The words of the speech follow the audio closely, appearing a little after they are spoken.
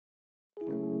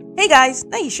Hey guys,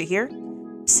 Naisha here.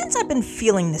 Since I've been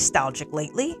feeling nostalgic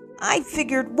lately, I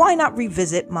figured why not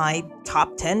revisit my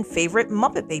top 10 favorite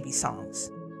Muppet Baby songs.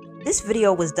 This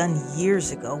video was done years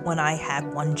ago when I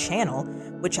had one channel,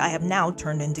 which I have now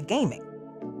turned into gaming.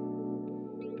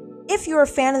 If you're a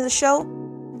fan of the show,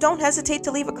 don't hesitate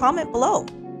to leave a comment below,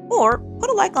 or put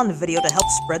a like on the video to help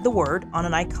spread the word on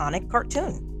an iconic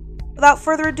cartoon. Without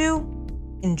further ado,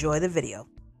 enjoy the video.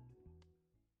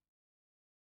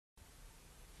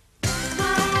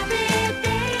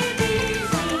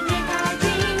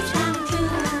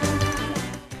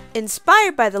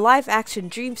 Inspired by the live-action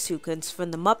dream sequence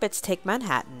from the Muppets Take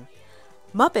Manhattan,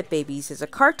 Muppet Babies is a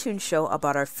cartoon show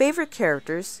about our favorite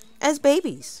characters as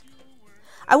babies.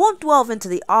 I won't delve into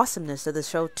the awesomeness of the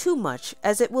show too much,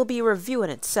 as it will be a review in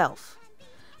itself.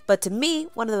 But to me,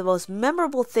 one of the most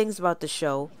memorable things about the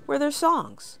show were their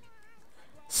songs.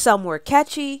 Some were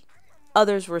catchy,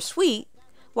 others were sweet,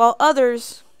 while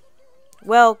others,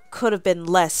 well, could have been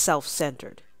less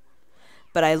self-centered.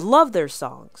 But I love their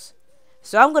songs.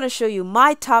 So I'm going to show you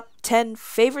my top 10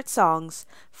 favorite songs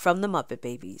from the Muppet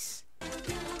Babies.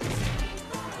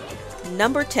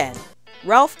 Number 10.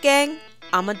 Ralph Gang,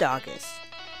 I'm a Doggus.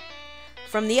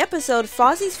 From the episode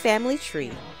Fozzie's Family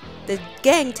Tree, the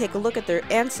gang take a look at their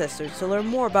ancestors to learn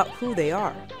more about who they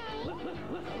are.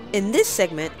 In this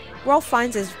segment, Ralph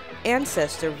finds his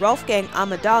ancestor, Ralph Gang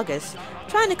Amadogus,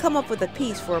 trying to come up with a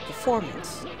piece for a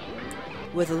performance.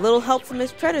 With a little help from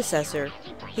his predecessor,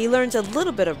 he learns a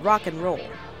little bit of rock and roll.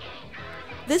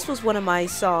 This was one of my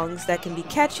songs that can be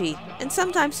catchy and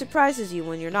sometimes surprises you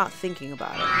when you're not thinking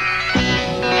about it.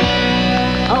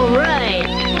 All right.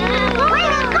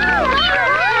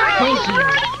 Thank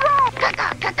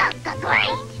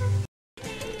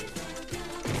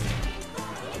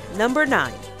you. Number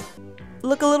 9.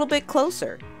 Look a Little Bit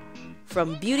Closer,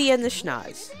 from Beauty and the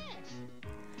Schnoz.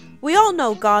 We all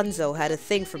know Gonzo had a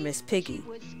thing for Miss Piggy,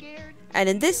 and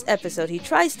in this episode he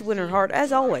tries to win her heart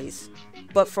as always,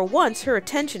 but for once her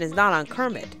attention is not on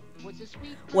Kermit.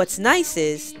 What's nice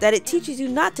is that it teaches you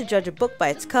not to judge a book by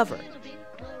its cover.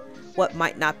 What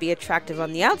might not be attractive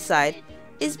on the outside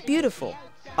is beautiful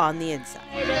on the inside.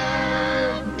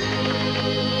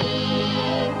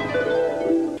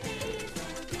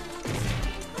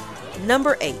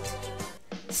 Number 8.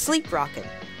 Sleep Rockin',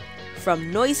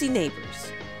 from Noisy Neighbors.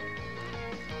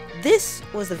 This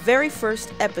was the very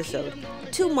first episode,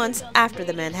 2 months after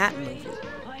the Manhattan movie.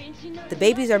 The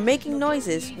babies are making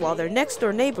noises while their next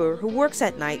door neighbor who works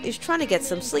at night is trying to get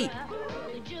some sleep.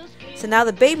 So now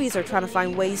the babies are trying to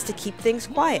find ways to keep things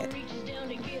quiet,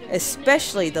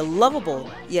 especially the lovable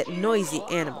yet noisy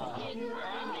animal.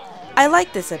 I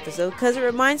like this episode because it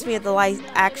reminds me of the live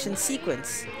action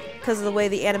sequence because of the way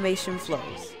the animation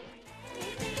flows.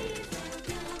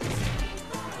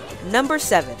 Number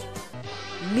 7.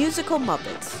 Musical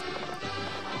Muppets.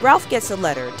 Ralph gets a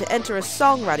letter to enter a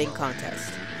songwriting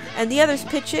contest, and the others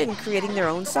pitch in creating their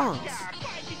own songs.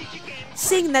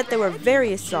 Seeing that there were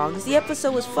various songs, the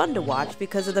episode was fun to watch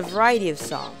because of the variety of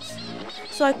songs.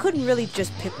 So I couldn't really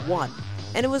just pick one,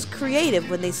 and it was creative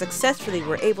when they successfully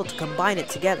were able to combine it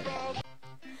together.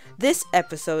 This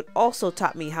episode also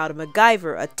taught me how to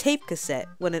MacGyver a tape cassette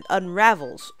when it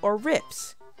unravels or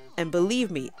rips. And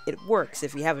believe me, it works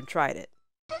if you haven't tried it.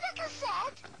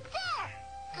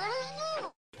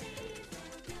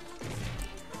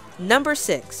 Number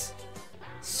 6.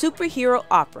 Superhero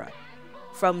Opera,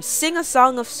 from Sing a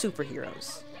Song of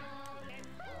Superheroes.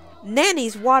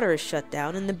 Nanny's water is shut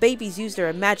down and the babies use their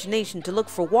imagination to look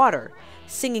for water,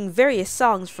 singing various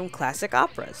songs from classic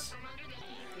operas.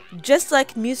 Just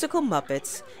like musical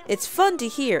Muppets, it's fun to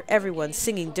hear everyone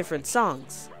singing different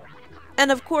songs.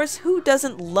 And of course, who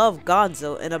doesn't love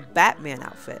Gonzo in a Batman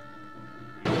outfit?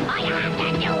 I have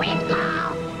to do it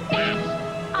all.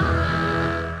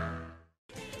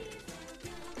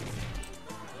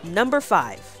 Number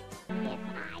 5.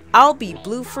 I'll Be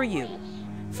Blue for You,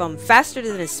 from Faster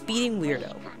Than a Speeding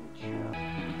Weirdo.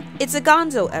 It's a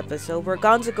Gonzo episode where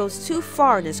Gonzo goes too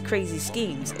far in his crazy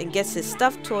schemes and gets his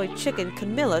stuffed toy chicken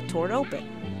Camilla torn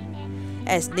open.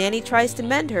 As Nanny tries to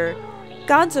mend her,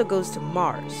 Gonzo goes to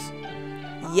Mars.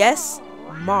 Yes,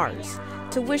 Mars,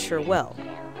 to wish her well.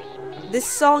 This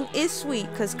song is sweet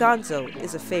because Gonzo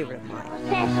is a favorite of mine.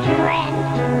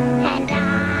 And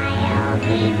I'll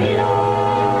be blue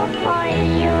for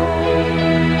you.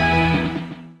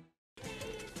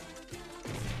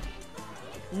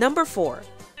 Number 4.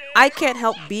 I Can't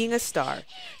Help Being a Star,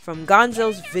 from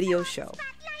Gonzo's video show.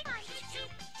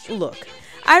 Look,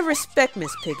 I respect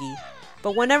Miss Piggy,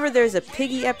 but whenever there's a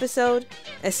Piggy episode,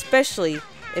 especially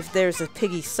if there's a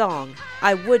Piggy song,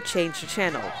 I would change the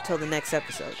channel till the next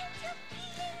episode.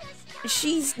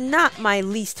 she's not my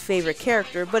least favorite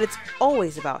character, but it's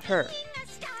always about her.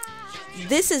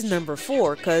 This is number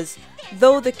 4 because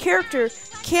though the character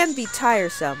can be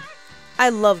tiresome, I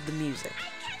love the music.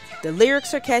 The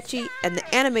lyrics are catchy and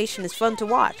the animation is fun to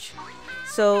watch.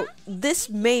 So this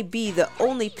may be the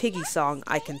only Piggy song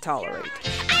I can tolerate.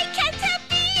 I can't help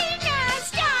being a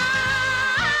star.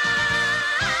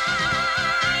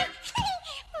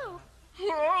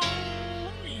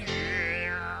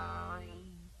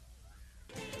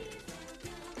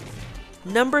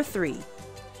 Number 3.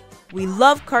 We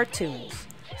love cartoons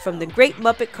from the Great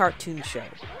Muppet Cartoon Show.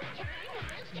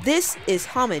 This is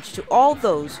homage to all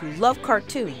those who love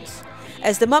cartoons,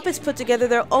 as the Muppets put together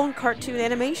their own cartoon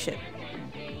animation.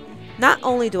 Not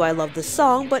only do I love the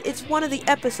song, but it's one of the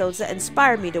episodes that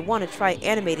inspired me to want to try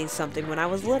animating something when I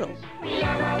was little. We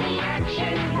love all the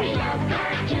action. We love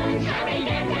cartoons. How they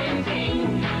dance and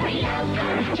sing. We love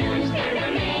cartoons. They're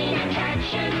the main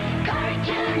attraction.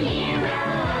 Cartoon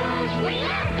heroes. We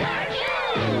love cartoons.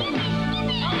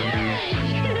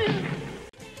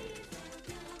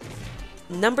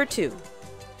 Number 2.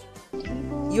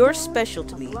 You're Special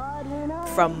to Me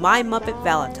from My Muppet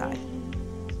Valentine.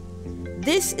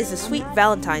 This is a sweet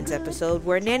Valentine's episode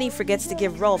where Nanny forgets to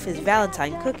give Rolf his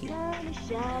Valentine cookie.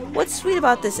 What's sweet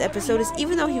about this episode is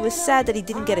even though he was sad that he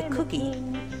didn't get a cookie,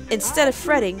 instead of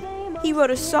fretting, he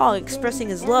wrote a song expressing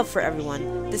his love for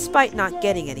everyone despite not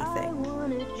getting anything.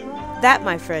 That,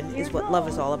 my friend, is what love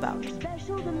is all about.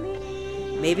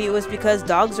 Maybe it was because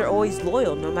dogs are always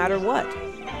loyal no matter what.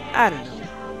 I don't know.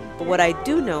 But what I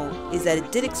do know is that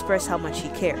it did express how much he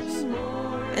cares.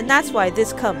 And that's why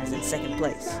this comes in second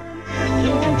place.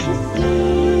 Can't you see?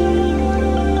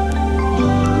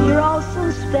 You're all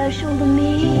so special to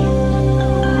me.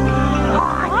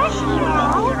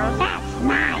 That's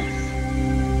nice.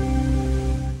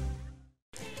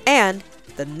 And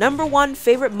the number 1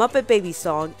 favorite Muppet Baby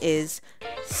song is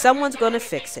Someone's Gonna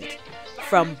Fix It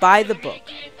from By the Book.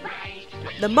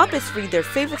 The Muppets read their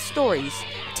favorite stories,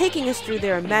 taking us through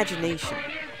their imagination.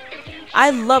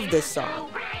 I love this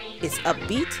song. It's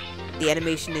upbeat, the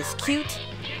animation is cute,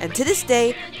 and to this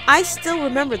day, I still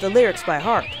remember the lyrics by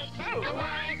heart.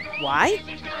 Why?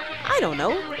 I don't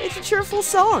know. It's a cheerful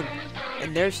song,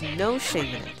 and there's no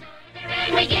shame in it.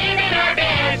 We give it our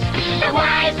best. The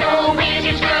wise old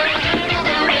wizard's gonna do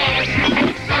the rest.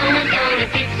 Someone's gonna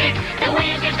fix it. The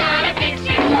wizard's gonna fix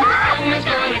it. Someone's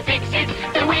gonna fix it.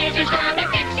 The wizard's gonna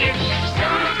fix it.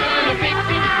 Someone's gonna fix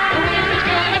it. The wizard's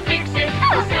gonna fix it.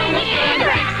 Someone's gonna fix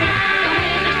it. The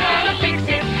wizard's gonna fix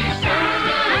it. Someone's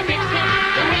gonna fix it.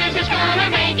 The wizard's gonna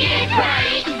make it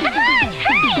right.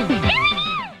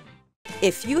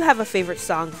 If you have a favorite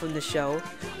song from the show,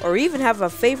 or even have a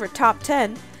favorite top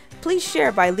 10, please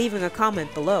share by leaving a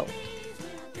comment below.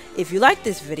 If you like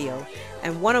this video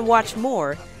and want to watch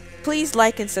more, please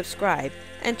like and subscribe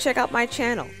and check out my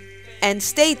channel. And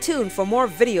stay tuned for more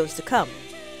videos to come.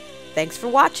 Thanks for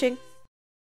watching.